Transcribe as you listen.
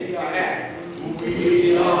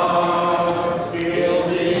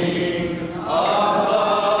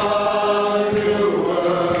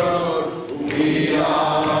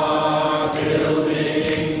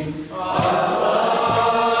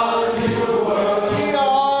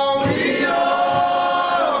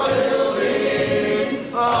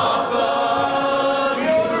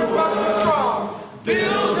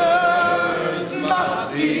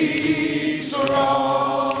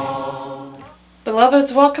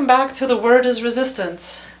Beloveds, welcome back to The Word is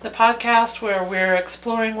Resistance, the podcast where we're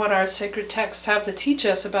exploring what our sacred texts have to teach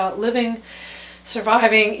us about living,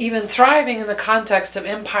 surviving, even thriving in the context of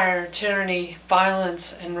empire, tyranny,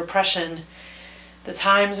 violence, and repression, the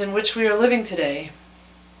times in which we are living today.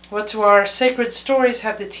 What do our sacred stories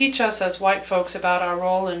have to teach us as white folks about our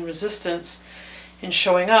role in resistance, in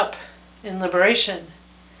showing up, in liberation?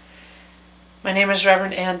 My name is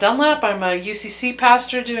Reverend Ann Dunlap. I'm a UCC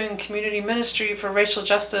pastor doing community ministry for racial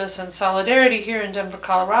justice and solidarity here in Denver,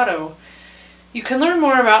 Colorado. You can learn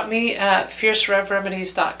more about me at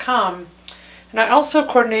fiercerevremedies.com. And I also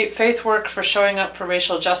coordinate faith work for Showing Up for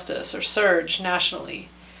Racial Justice, or SURJ, nationally.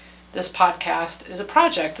 This podcast is a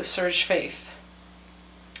project of SURJ Faith.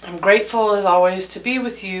 I'm grateful, as always, to be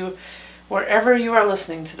with you wherever you are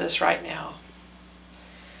listening to this right now.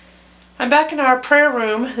 I'm back in our prayer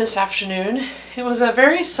room this afternoon. It was a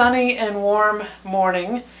very sunny and warm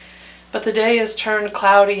morning, but the day has turned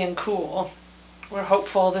cloudy and cool. We're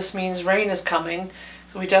hopeful this means rain is coming,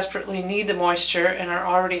 so we desperately need the moisture and are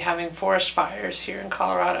already having forest fires here in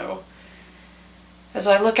Colorado. As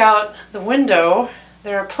I look out the window,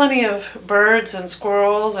 there are plenty of birds and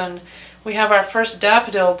squirrels, and we have our first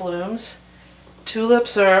daffodil blooms.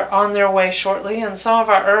 Tulips are on their way shortly, and some of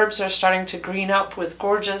our herbs are starting to green up with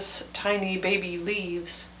gorgeous, tiny baby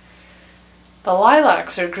leaves. The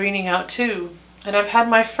lilacs are greening out too, and I've had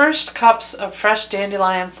my first cups of fresh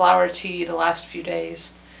dandelion flower tea the last few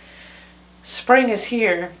days. Spring is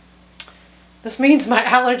here. This means my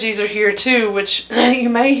allergies are here too, which you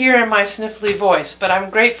may hear in my sniffly voice, but I'm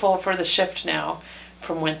grateful for the shift now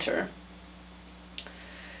from winter.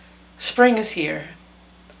 Spring is here,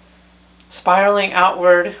 spiraling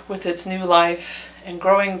outward with its new life and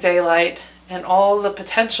growing daylight and all the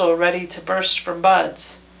potential ready to burst from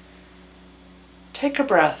buds. Take a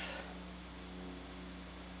breath.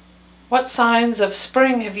 What signs of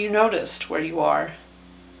spring have you noticed where you are?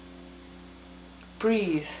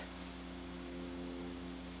 Breathe.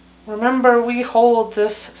 Remember, we hold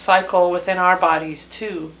this cycle within our bodies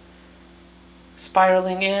too.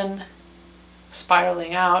 Spiraling in,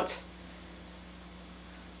 spiraling out.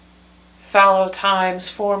 Fallow times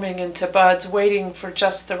forming into buds, waiting for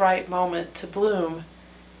just the right moment to bloom.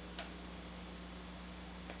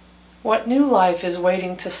 What new life is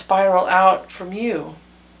waiting to spiral out from you?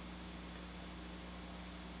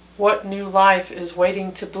 What new life is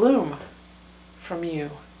waiting to bloom from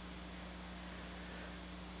you?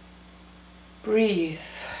 Breathe.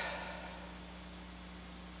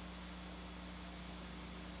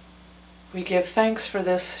 We give thanks for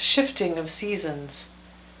this shifting of seasons.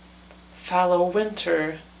 Fallow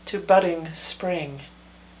winter to budding spring.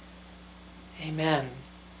 Amen.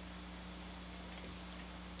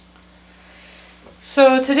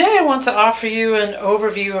 So today I want to offer you an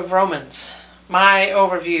overview of Romans, my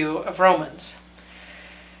overview of Romans.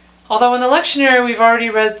 Although in the lectionary we've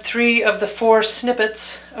already read 3 of the 4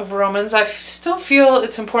 snippets of Romans, I still feel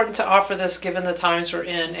it's important to offer this given the times we're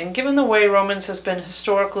in and given the way Romans has been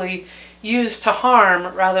historically used to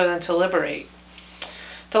harm rather than to liberate.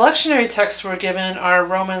 The lectionary texts we're given are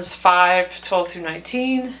Romans 5, 12 through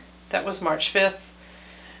 19. That was March 5th.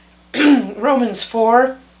 Romans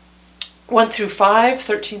 4, 1 through 5,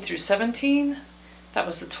 13 through 17. That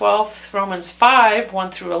was the 12th. Romans 5,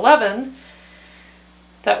 1 through 11.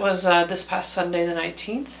 That was this past Sunday, the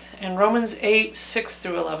 19th. And Romans 8, 6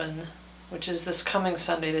 through 11, which is this coming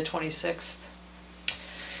Sunday, the 26th.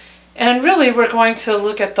 And really, we're going to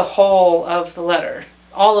look at the whole of the letter,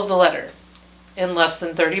 all of the letter, in less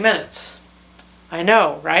than 30 minutes. I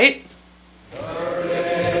know, right?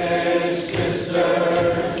 Courage,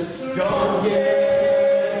 sisters, don't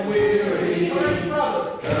get weary. Courage,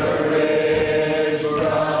 brothers,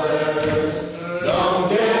 don't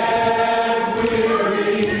get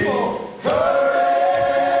weary.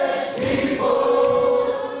 Courage,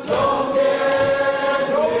 people, don't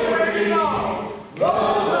get weary.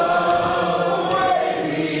 Roll away,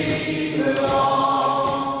 we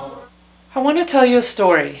belong. I want to tell you a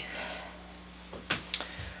story.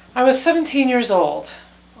 I was 17 years old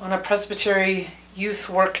on a Presbytery youth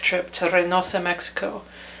work trip to Reynosa, Mexico,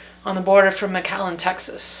 on the border from McAllen,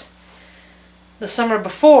 Texas. The summer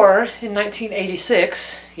before, in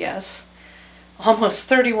 1986, yes, almost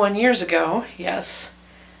 31 years ago, yes,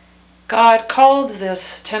 God called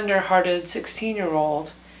this tender-hearted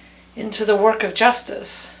 16-year-old into the work of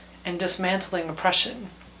justice and dismantling oppression.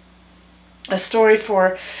 A story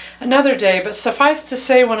for another day, but suffice to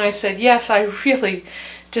say, when I said yes, I really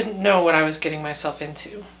didn't know what I was getting myself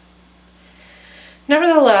into.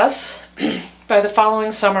 Nevertheless, by the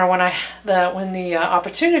following summer, when the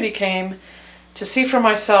opportunity came to see for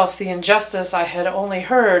myself the injustice I had only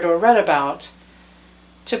heard or read about,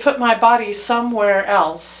 to put my body somewhere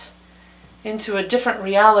else, into a different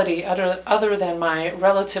reality other than my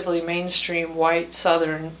relatively mainstream white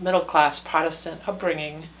Southern middle-class Protestant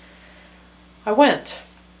upbringing, I went.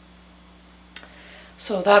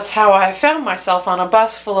 So that's how I found myself on a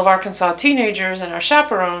bus full of Arkansas teenagers and our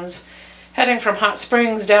chaperones, heading from Hot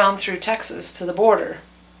Springs down through Texas to the border.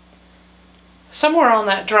 Somewhere on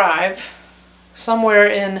that drive, somewhere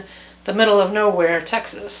in the middle of nowhere,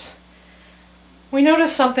 Texas, we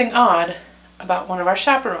noticed something odd about one of our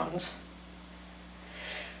chaperones.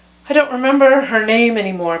 I don't remember her name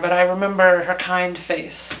anymore, but I remember her kind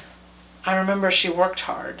face. I remember she worked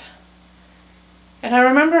hard. And I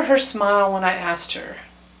remember her smile when I asked her,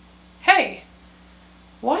 "Hey,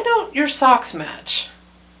 why don't your socks match?"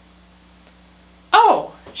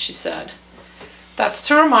 "Oh," she said, "that's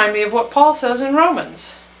to remind me of what Paul says in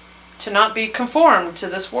Romans, to not be conformed to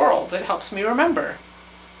this world. It helps me remember."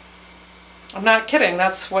 I'm not kidding,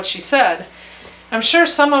 that's what she said. I'm sure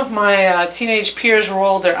some of my teenage peers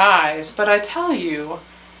rolled their eyes, but I tell you,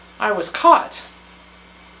 I was caught,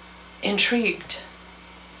 intrigued.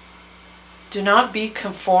 Do not be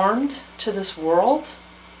conformed to this world?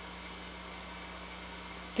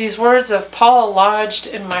 These words of Paul lodged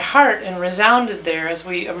in my heart and resounded there as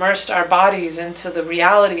we immersed our bodies into the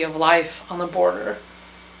reality of life on the border.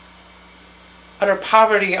 Utter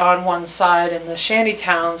poverty on one side in the shanty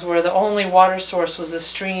towns where the only water source was a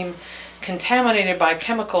stream contaminated by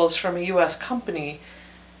chemicals from a U.S. company,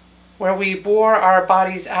 where we bore our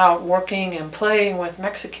bodies out working and playing with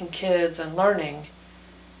Mexican kids and learning.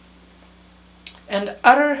 And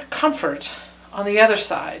utter comfort on the other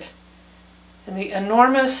side, in the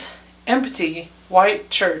enormous, empty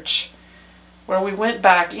white church where we went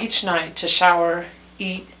back each night to shower,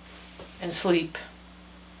 eat, and sleep.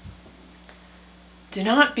 Do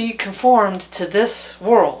not be conformed to this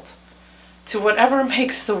world, to whatever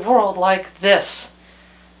makes the world like this,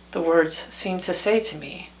 the words seem to say to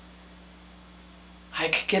me. I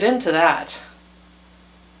could get into that.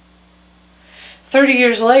 30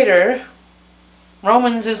 years later,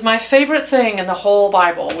 Romans is my favorite thing in the whole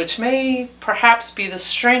Bible, which may perhaps be the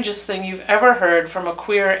strangest thing you've ever heard from a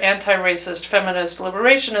queer, anti-racist, feminist,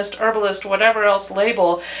 liberationist, herbalist, whatever else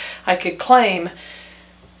label I could claim.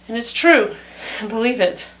 And it's true. Believe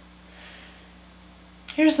it.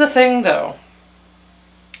 Here's the thing, though.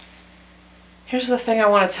 Here's the thing I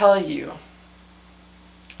want to tell you.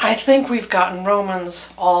 I think we've gotten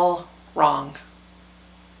Romans all wrong.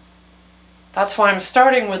 That's why I'm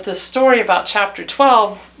starting with this story about chapter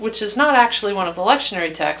 12, which is not actually one of the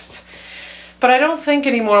lectionary texts, but I don't think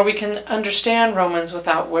anymore we can understand Romans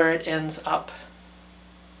without where it ends up.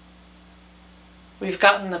 We've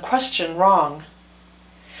gotten the question wrong.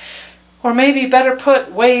 Or maybe better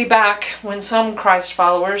put, way back when some Christ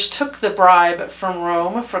followers took the bribe from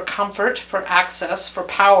Rome for comfort, for access, for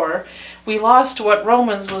power, we lost what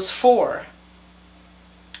Romans was for.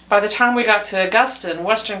 By the time we got to Augustine,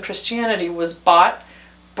 Western Christianity was bought,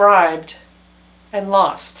 bribed, and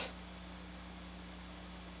lost.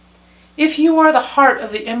 If you are the heart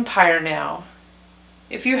of the empire now,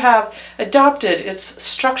 if you have adopted its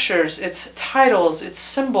structures, its titles, its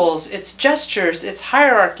symbols, its gestures, its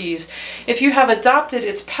hierarchies, if you have adopted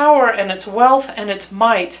its power and its wealth and its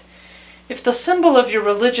might, if the symbol of your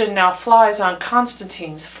religion now flies on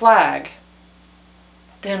Constantine's flag,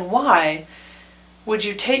 then why would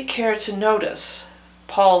you take care to notice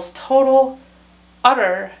Paul's total,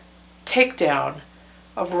 utter takedown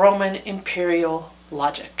of Roman imperial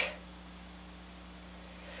logic?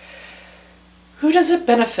 Who does it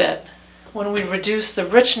benefit when we reduce the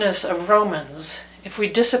richness of Romans, if we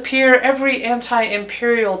disappear every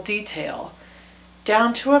anti-imperial detail,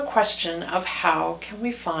 down to a question of how can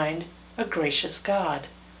we find a gracious God?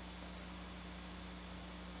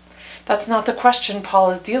 That's not the question Paul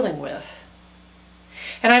is dealing with.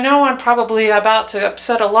 And I know I'm probably about to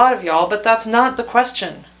upset a lot of y'all, but that's not the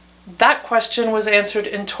question. That question was answered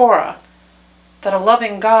in Torah, that a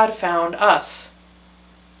loving God found us.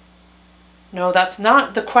 No, that's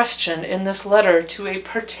not the question in this letter to a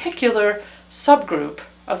particular subgroup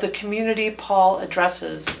of the community Paul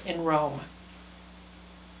addresses in Rome.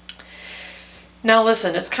 Now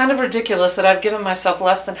listen, it's kind of ridiculous that I've given myself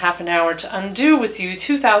less than half an hour to undo with you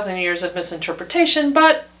 2,000 years of misinterpretation,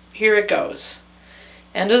 but here it goes.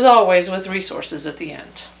 And as always, with resources at the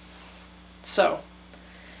end. So,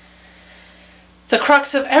 the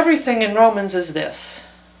crux of everything in Romans is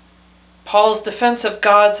this: Paul's defense of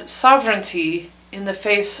God's sovereignty in the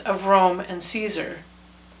face of Rome and Caesar.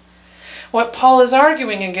 What Paul is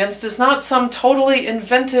arguing against is not some totally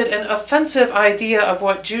invented and offensive idea of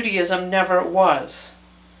what Judaism never was.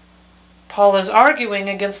 Paul is arguing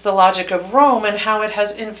against the logic of Rome and how it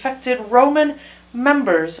has infected Roman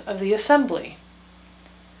members of the assembly.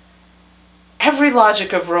 Every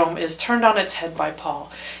logic of Rome is turned on its head by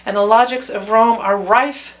Paul, and the logics of Rome are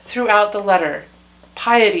rife throughout the letter.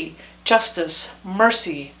 Piety, justice,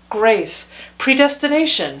 mercy, grace,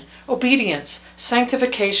 predestination, obedience,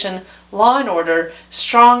 sanctification, law and order,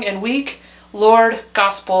 strong and weak, Lord,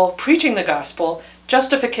 gospel, preaching the gospel,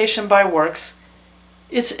 justification by works.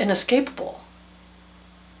 It's inescapable.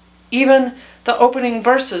 Even the opening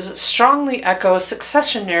verses strongly echo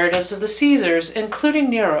succession narratives of the Caesars, including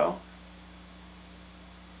Nero.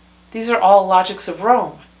 These are all logics of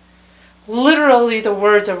Rome. Literally the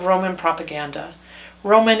words of Roman propaganda,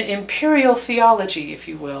 Roman imperial theology, if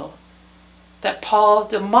you will, that Paul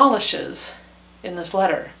demolishes in this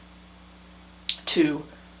letter to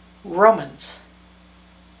Romans.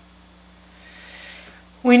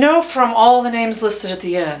 We know from all the names listed at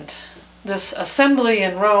the end, this assembly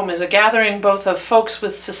in Rome is a gathering both of folks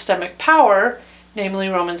with systemic power, namely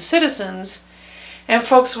Roman citizens, and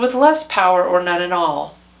folks with less power or none at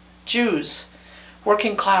all, Jews,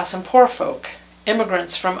 working class and poor folk,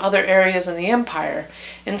 immigrants from other areas in the empire,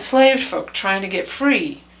 enslaved folk trying to get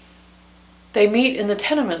free. They meet in the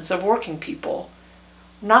tenements of working people,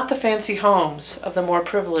 not the fancy homes of the more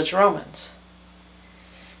privileged Romans.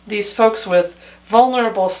 These folks with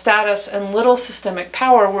vulnerable status and little systemic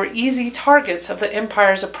power were easy targets of the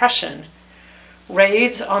empire's oppression.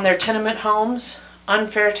 Raids on their tenement homes,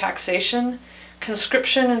 unfair taxation,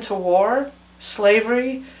 conscription into war,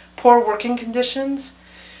 slavery, poor working conditions,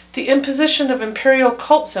 the imposition of imperial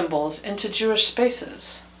cult symbols into Jewish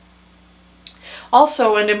spaces.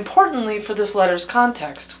 Also, and importantly for this letter's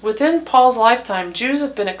context, within Paul's lifetime, Jews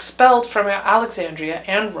have been expelled from Alexandria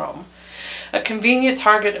and Rome, a convenient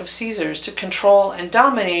target of Caesar's to control and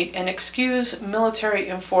dominate and excuse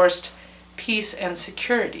military-enforced peace and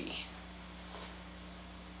security.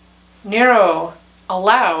 Nero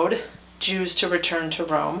allowed Jews to return to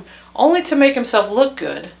Rome, only to make himself look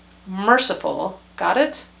good, merciful, got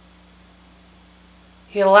it?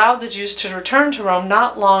 He allowed the Jews to return to Rome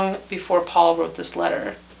not long before Paul wrote this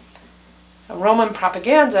letter. Roman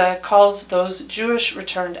propaganda calls those Jewish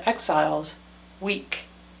returned exiles weak.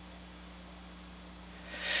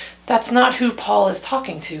 That's not who Paul is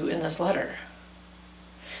talking to in this letter.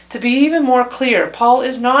 To be even more clear, Paul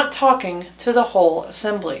is not talking to the whole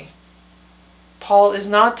assembly. Paul is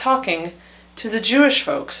not talking to the Jewish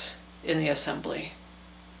folks in the assembly.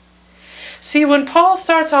 See, when Paul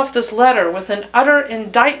starts off this letter with an utter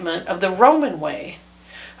indictment of the Roman way,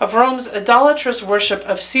 of Rome's idolatrous worship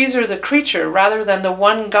of Caesar the creature rather than the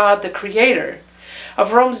one God, the creator,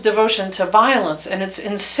 of Rome's devotion to violence and its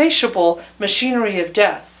insatiable machinery of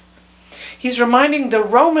death, he's reminding the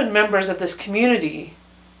Roman members of this community,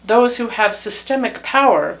 those who have systemic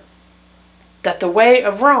power, that the way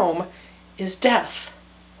of Rome is death.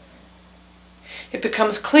 It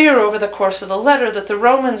becomes clear over the course of the letter that the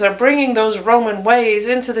Romans are bringing those Roman ways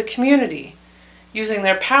into the community, using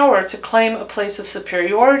their power to claim a place of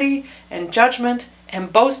superiority and judgment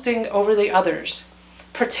and boasting over the others,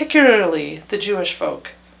 particularly the Jewish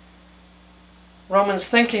folk. Romans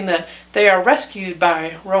thinking that they are rescued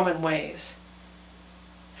by Roman ways,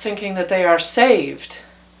 thinking that they are saved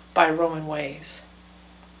by Roman ways.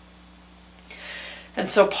 And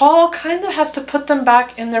so Paul kind of has to put them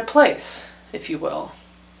back in their place, if you will.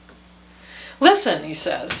 Listen, he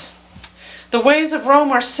says, the ways of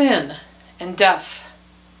Rome are sin and death.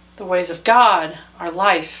 The ways of God are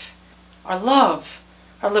life, are love,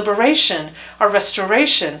 are liberation, are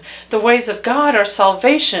restoration. The ways of God are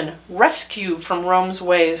salvation, rescue from Rome's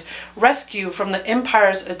ways, rescue from the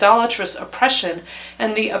empire's idolatrous oppression,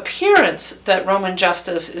 and the appearance that Roman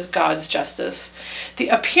justice is God's justice, the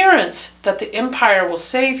appearance that the empire will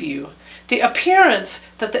save you, the appearance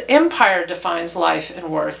that the empire defines life and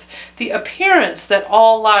worth, the appearance that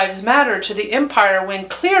all lives matter to the empire when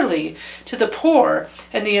clearly to the poor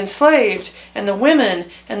and the enslaved and the women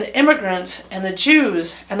and the immigrants and the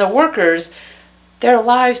Jews and the workers, their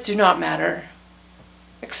lives do not matter,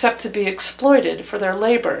 except to be exploited for their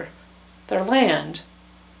labor, their land,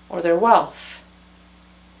 or their wealth.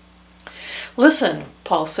 Listen,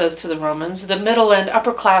 Paul says to the Romans, the middle and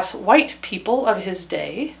upper class white people of his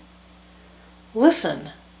day.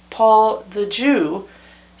 Listen, Paul the Jew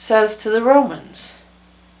says to the Romans.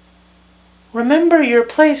 Remember your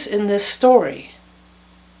place in this story.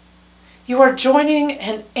 You are joining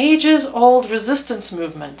an ages-old resistance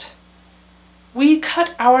movement. We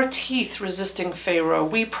cut our teeth resisting Pharaoh.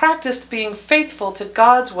 We practiced being faithful to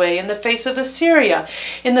God's way in the face of Assyria,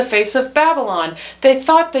 in the face of Babylon. They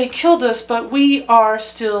thought they killed us, but we are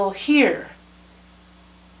still here.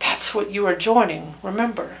 That's what you are joining,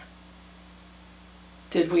 remember.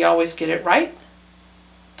 Did we always get it right?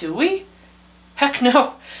 Do we? Heck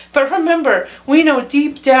no. But remember, we know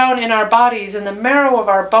deep down in our bodies, in the marrow of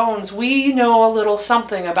our bones, we know a little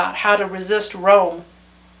something about how to resist Rome.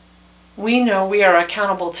 We know we are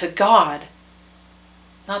accountable to God,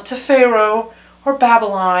 not to Pharaoh or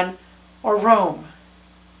Babylon or Rome.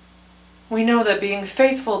 We know that being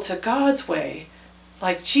faithful to God's way,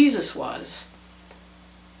 like Jesus was,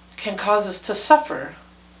 can cause us to suffer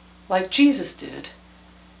like Jesus did,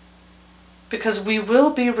 because we will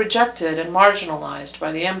be rejected and marginalized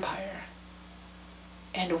by the empire.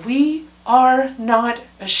 And we are not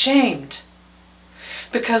ashamed,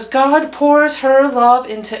 because God pours her love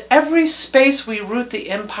into every space we root the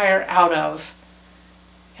empire out of.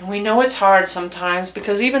 And we know it's hard sometimes,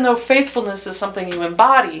 because even though faithfulness is something you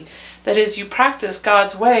embody, that is, you practice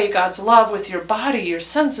God's way, God's love with your body, your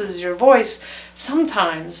senses, your voice,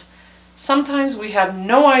 sometimes we have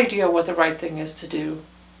no idea what the right thing is to do.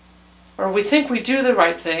 Or we think we do the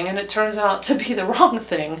right thing and it turns out to be the wrong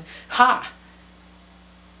thing. Ha!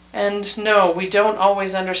 And no, we don't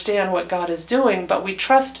always understand what God is doing, but we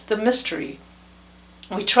trust the mystery.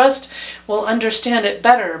 We trust we'll understand it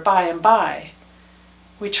better by and by.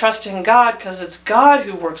 We trust in God because it's God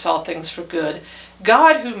who works all things for good.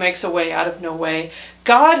 God who makes a way out of no way.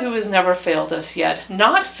 God who has never failed us yet.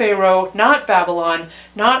 Not Pharaoh, not Babylon,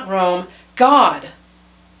 not Rome. God.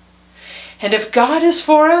 And if God is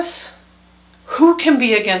for us, who can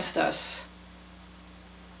be against us?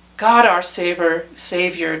 God our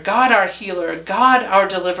Savior, God our healer, God our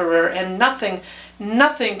deliverer, and nothing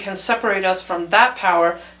can separate us from that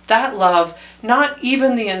power, that love, not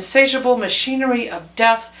even the insatiable machinery of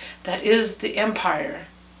death that is the empire.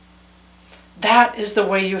 That is the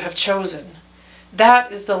way you have chosen.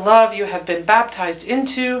 That is the love you have been baptized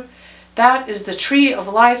into. That is the tree of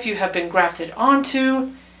life you have been grafted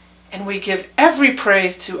onto. And we give every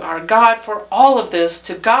praise to our God for all of this.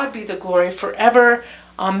 To God be the glory forever.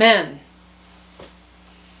 Amen.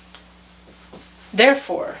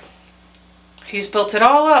 Therefore, he's built it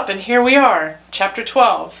all up, and here we are, chapter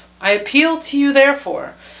 12. I appeal to you,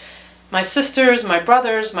 therefore, my sisters, my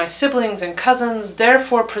brothers, my siblings and cousins,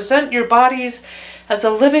 therefore present your bodies as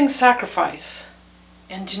a living sacrifice,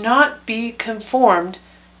 and do not be conformed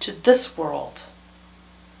to this world.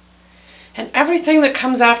 And everything that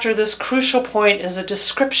comes after this crucial point is a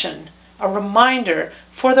description, a reminder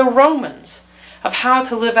for the Romans of how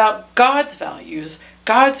to live out God's values,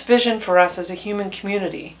 God's vision for us as a human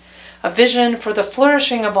community, a vision for the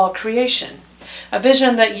flourishing of all creation, a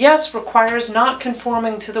vision that, yes, requires not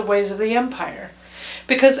conforming to the ways of the empire,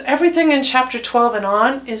 because everything in chapter 12 and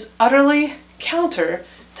on is utterly counter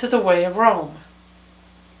to the way of Rome.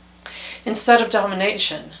 Instead of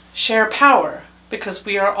domination, share power, because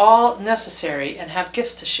we are all necessary and have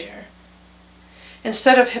gifts to share.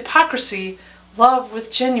 Instead of hypocrisy, love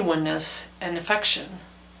with genuineness and affection.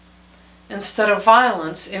 Instead of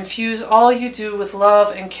violence, infuse all you do with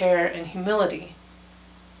love and care and humility.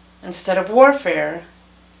 Instead of warfare,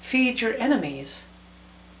 feed your enemies.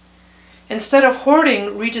 Instead of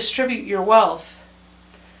hoarding, redistribute your wealth.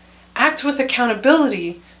 Act with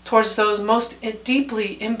accountability towards those most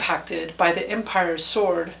deeply impacted by the empire's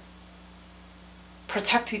sword.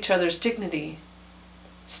 Protect each other's dignity.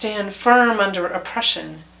 Stand firm under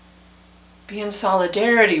oppression. Be in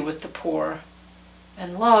solidarity with the poor.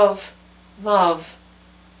 And love, love,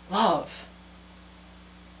 love.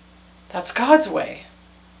 That's God's way.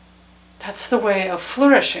 That's the way of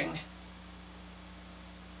flourishing.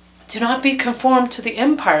 Do not be conformed to the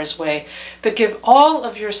empire's way, but give all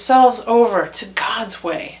of yourselves over to God's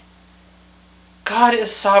way. God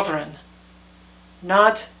is sovereign,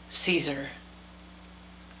 not Caesar.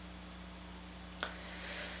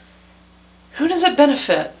 Who does it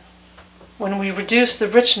benefit when we reduce the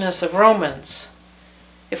richness of Romans?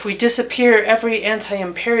 If we disappear every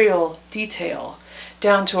anti-imperial detail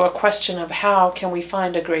down to a question of how can we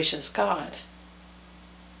find a gracious God?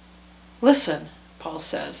 Listen, Paul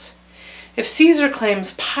says, if Caesar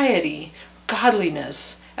claims piety,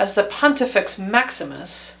 godliness, as the Pontifex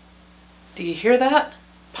Maximus, do you hear that?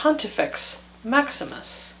 Pontifex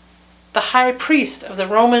Maximus, the high priest of the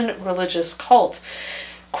Roman religious cult,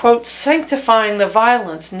 quote, sanctifying the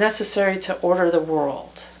violence necessary to order the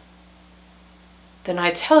world, then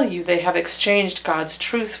I tell you they have exchanged God's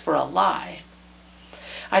truth for a lie.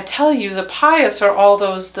 I tell you the pious are all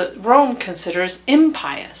those that Rome considers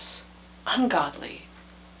impious. ungodly.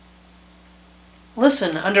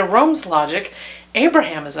 Listen, under Rome's logic,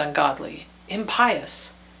 Abraham is ungodly,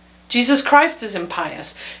 impious. Jesus Christ is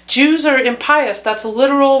impious. Jews are impious. That's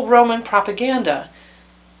literal Roman propaganda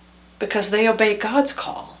because they obey God's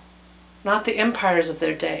call, not the empires of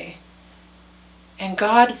their day. And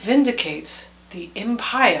God vindicates the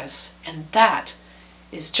impious, and that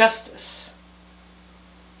is justice.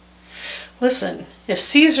 Listen, if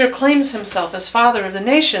Caesar claims himself as father of the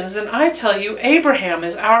nations, then I tell you, Abraham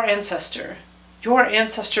is our ancestor. Your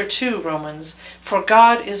ancestor too, Romans, for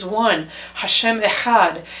God is one, Hashem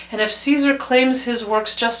Echad. And if Caesar claims his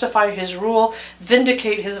works justify his rule,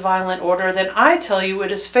 vindicate his violent order, then I tell you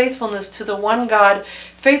it is faithfulness to the one God,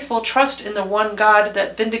 faithful trust in the one God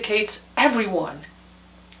that vindicates everyone,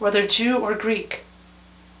 whether Jew or Greek.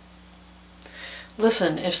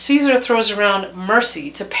 Listen, if Caesar throws around mercy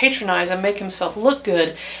to patronize and make himself look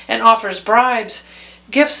good, and offers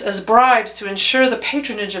gifts as bribes to ensure the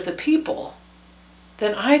patronage of the people,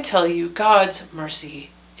 then I tell you God's mercy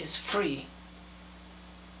is free.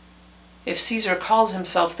 If Caesar calls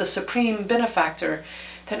himself the supreme benefactor,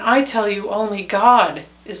 then I tell you only God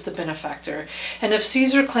is the benefactor. And if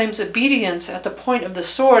Caesar claims obedience at the point of the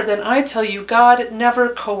sword, then I tell you God never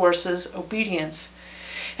coerces obedience.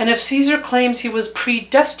 And if Caesar claims he was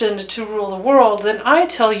predestined to rule the world, then I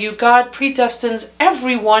tell you God predestines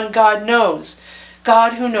everyone God knows.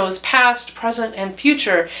 God who knows past, present, and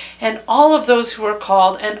future, and all of those who are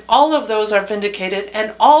called, and all of those are vindicated,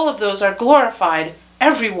 and all of those are glorified,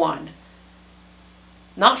 everyone.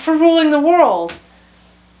 Not for ruling the world,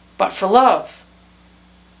 but for love.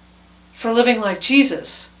 For living like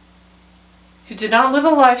Jesus, who did not live a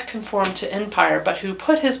life conformed to empire, but who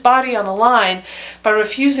put his body on the line by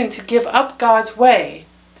refusing to give up God's way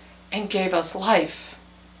and gave us life.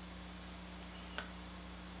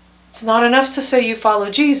 It's not enough to say you follow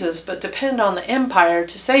Jesus, but depend on the empire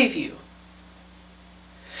to save you.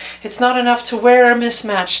 It's not enough to wear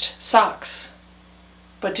mismatched socks,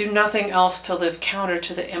 but do nothing else to live counter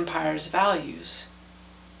to the empire's values.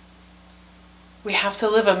 We have to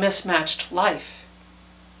live a mismatched life.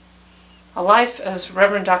 A life, as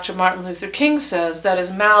Reverend Dr. Martin Luther King says, that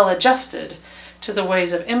is maladjusted to the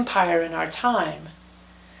ways of empire in our time.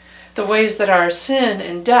 The ways that are sin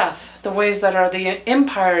and death, the ways that are the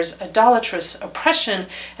empire's idolatrous oppression,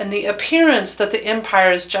 and the appearance that the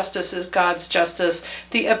empire's justice is God's justice,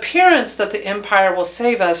 the appearance that the empire will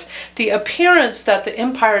save us, the appearance that the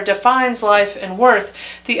empire defines life and worth,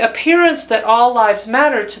 the appearance that all lives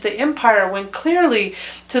matter to the empire when clearly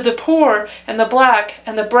to the poor and the black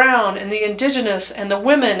and the brown and the indigenous and the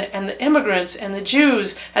women and the immigrants and the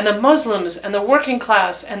Jews and the Muslims and the working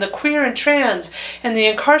class and the queer and trans and the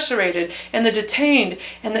incarcerated and the detained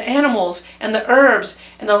and the animals and the herbs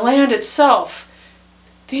and the land itself,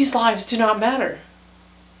 these lives do not matter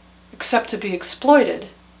except to be exploited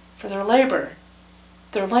for their labor,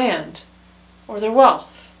 their land, or their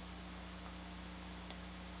wealth.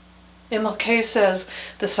 MLK says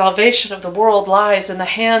the salvation of the world lies in the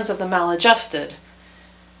hands of the maladjusted,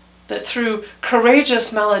 that through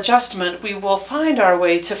courageous maladjustment we will find our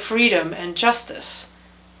way to freedom and justice.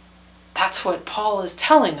 That's what Paul is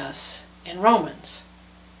telling us in Romans.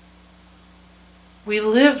 We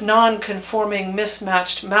live non-conforming,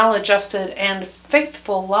 mismatched, maladjusted, and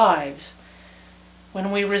faithful lives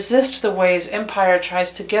when we resist the ways empire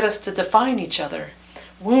tries to get us to define each other,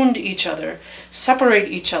 wound each other, separate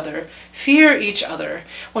each other, fear each other,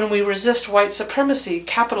 when we resist white supremacy,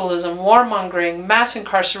 capitalism, warmongering, mass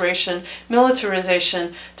incarceration,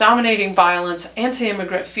 militarization, dominating violence,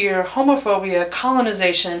 anti-immigrant fear, homophobia,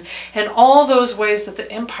 colonization, and all those ways that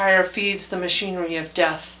the empire feeds the machinery of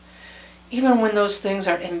death. Even when those things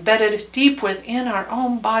are embedded deep within our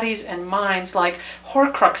own bodies and minds like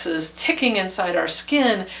horcruxes ticking inside our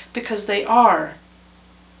skin, because they are.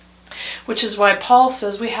 Which is why Paul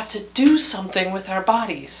says we have to do something with our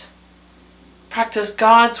bodies. Practice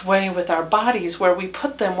God's way with our bodies, where we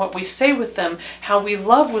put them, what we say with them, how we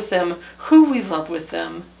love with them, who we love with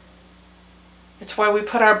them. It's why we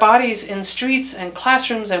put our bodies in streets and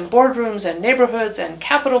classrooms and boardrooms and neighborhoods and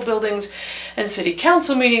capitol buildings and city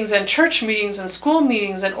council meetings and church meetings and school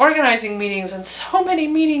meetings and organizing meetings and so many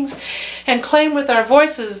meetings, and claim with our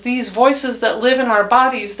voices, these voices that live in our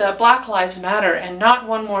bodies, that Black Lives Matter and not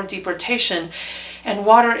one more deportation, and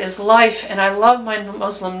water is life, and I love my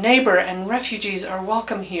Muslim neighbor, and refugees are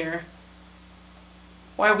welcome here.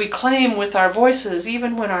 Why we claim with our voices,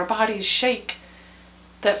 even when our bodies shake,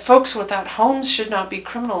 that folks without homes should not be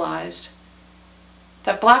criminalized,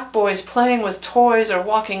 that black boys playing with toys or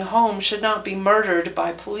walking home should not be murdered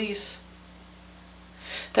by police,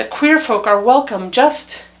 that queer folk are welcome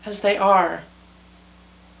just as they are.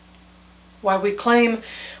 Why we claim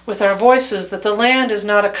with our voices that the land is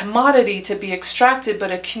not a commodity to be extracted,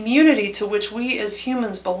 but a community to which we as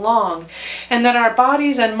humans belong, and that our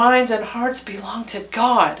bodies and minds and hearts belong to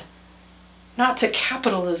God, not to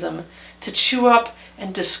capitalism, to chew up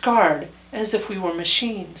and discard as if we were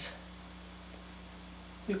machines.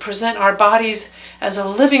 We present our bodies as a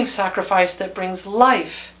living sacrifice that brings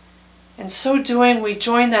life. In so doing, we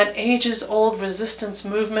join that ages-old resistance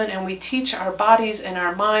movement, and we teach our bodies and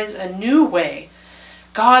our minds a new way,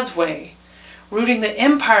 God's way, rooting the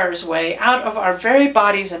empire's way out of our very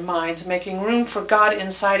bodies and minds, making room for God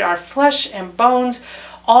inside our flesh and bones,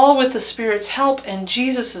 all with the Spirit's help and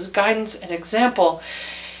Jesus' guidance and example,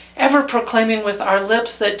 ever proclaiming with our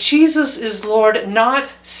lips that Jesus is Lord,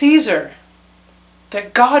 not Caesar,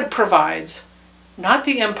 that God provides, not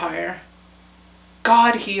the empire,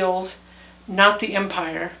 God heals, not the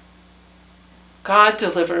empire, God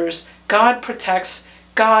delivers, God protects,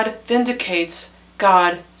 God vindicates,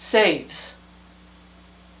 God saves.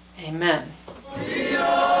 Amen. We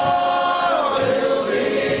are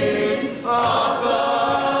building up a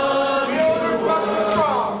builders must be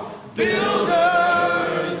strong.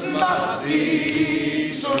 Builders must be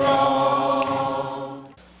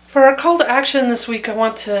strong. For our call to action this week, I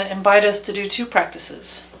want to invite us to do two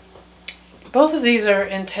practices. Both of these are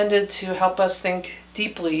intended to help us think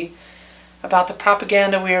deeply about the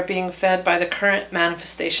propaganda we are being fed by the current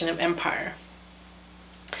manifestation of empire.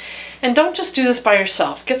 And don't just do this by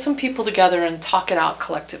yourself. Get some people together and talk it out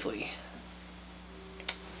collectively.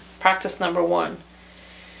 Practice number 1.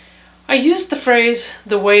 I used the phrase,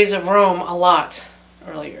 the ways of Rome, a lot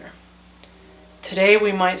earlier. Today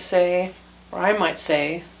we might say, or I might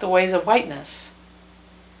say, the ways of whiteness.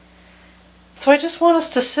 So I just want us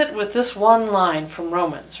to sit with this one line from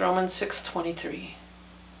Romans 6:23.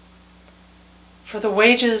 For the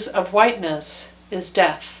wages of whiteness is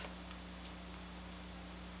death.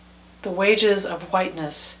 The wages of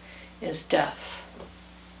whiteness is death.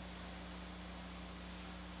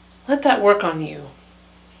 Let that work on you.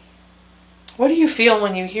 What do you feel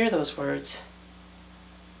when you hear those words?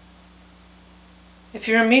 If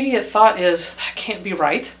your immediate thought is, that can't be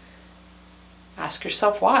right, ask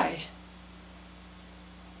yourself why.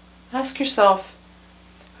 Ask yourself,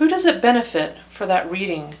 who does it benefit for that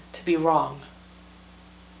reading to be wrong?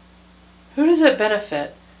 Who does it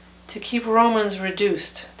benefit to keep Romans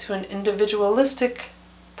reduced to an individualistic,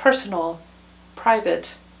 personal,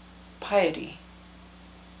 private piety?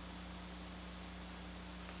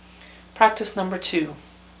 Practice number 2.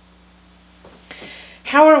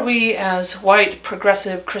 How are we as white,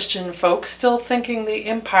 progressive Christian folks still thinking the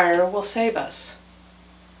empire will save us?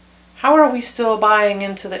 How are we still buying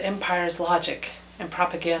into the empire's logic and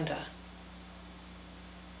propaganda?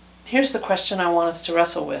 Here's the question I want us to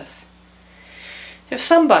wrestle with. If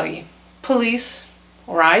somebody, police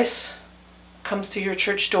or ICE, comes to your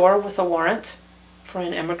church door with a warrant for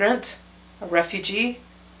an immigrant, a refugee,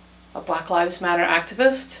 a Black Lives Matter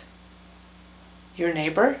activist, your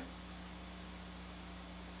neighbor,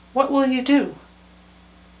 what will you do?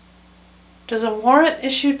 Does a warrant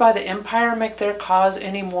issued by the empire make their cause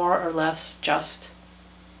any more or less just?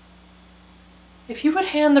 If you would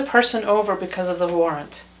hand the person over because of the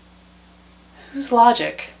warrant, whose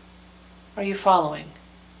logic are you following?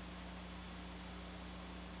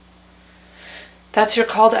 That's your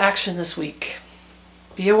call to action this week.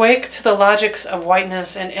 Be awake to the logics of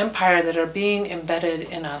whiteness and empire that are being embedded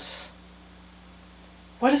in us.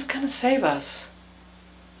 What is going to save us?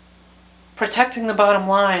 Protecting the bottom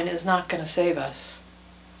line is not going to save us.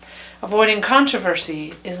 Avoiding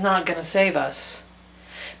controversy is not going to save us.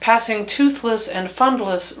 Passing toothless and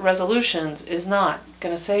fundless resolutions is not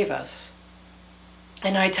going to save us.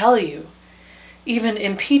 And I tell you, even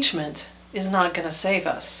impeachment is not going to save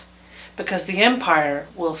us, because the empire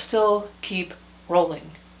will still keep rolling.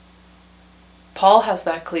 Paul has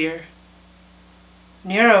that clear.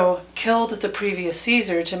 Nero killed the previous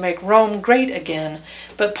Caesar to make Rome great again,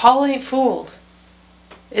 but Paul ain't fooled.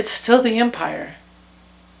 It's still the empire.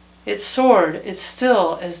 Its sword is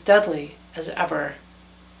still as deadly as ever.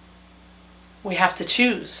 We have to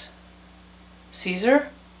choose. Caesar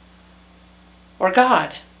or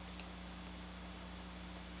God?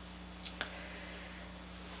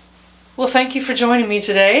 Well, thank you for joining me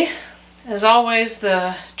today. As always,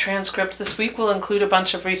 the transcript this week will include a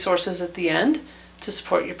bunch of resources at the end to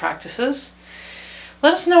support your practices.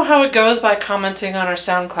 Let us know how it goes by commenting on our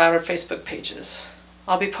SoundCloud or Facebook pages.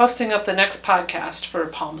 I'll be posting up the next podcast for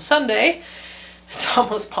Palm Sunday. It's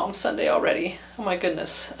almost Palm Sunday already. Oh my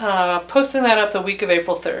goodness. Posting that up the week of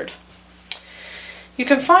April 3rd. You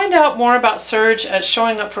can find out more about Surge at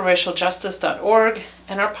showingupforracialjustice.org,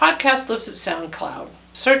 and our podcast lives at SoundCloud.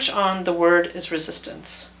 Search on The Word is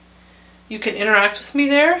Resistance. You can interact with me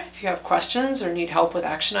there if you have questions or need help with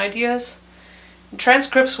action ideas. And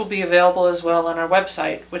transcripts will be available as well on our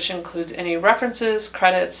website, which includes any references,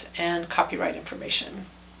 credits, and copyright information.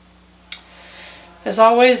 As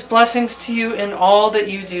always, blessings to you in all that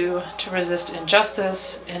you do to resist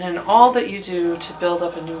injustice and in all that you do to build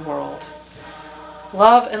up a new world.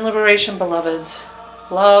 Love and liberation, beloveds.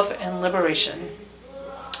 Love and liberation.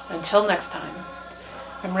 Until next time,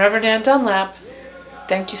 I'm Reverend Ann Dunlap.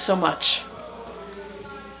 Thank you so much.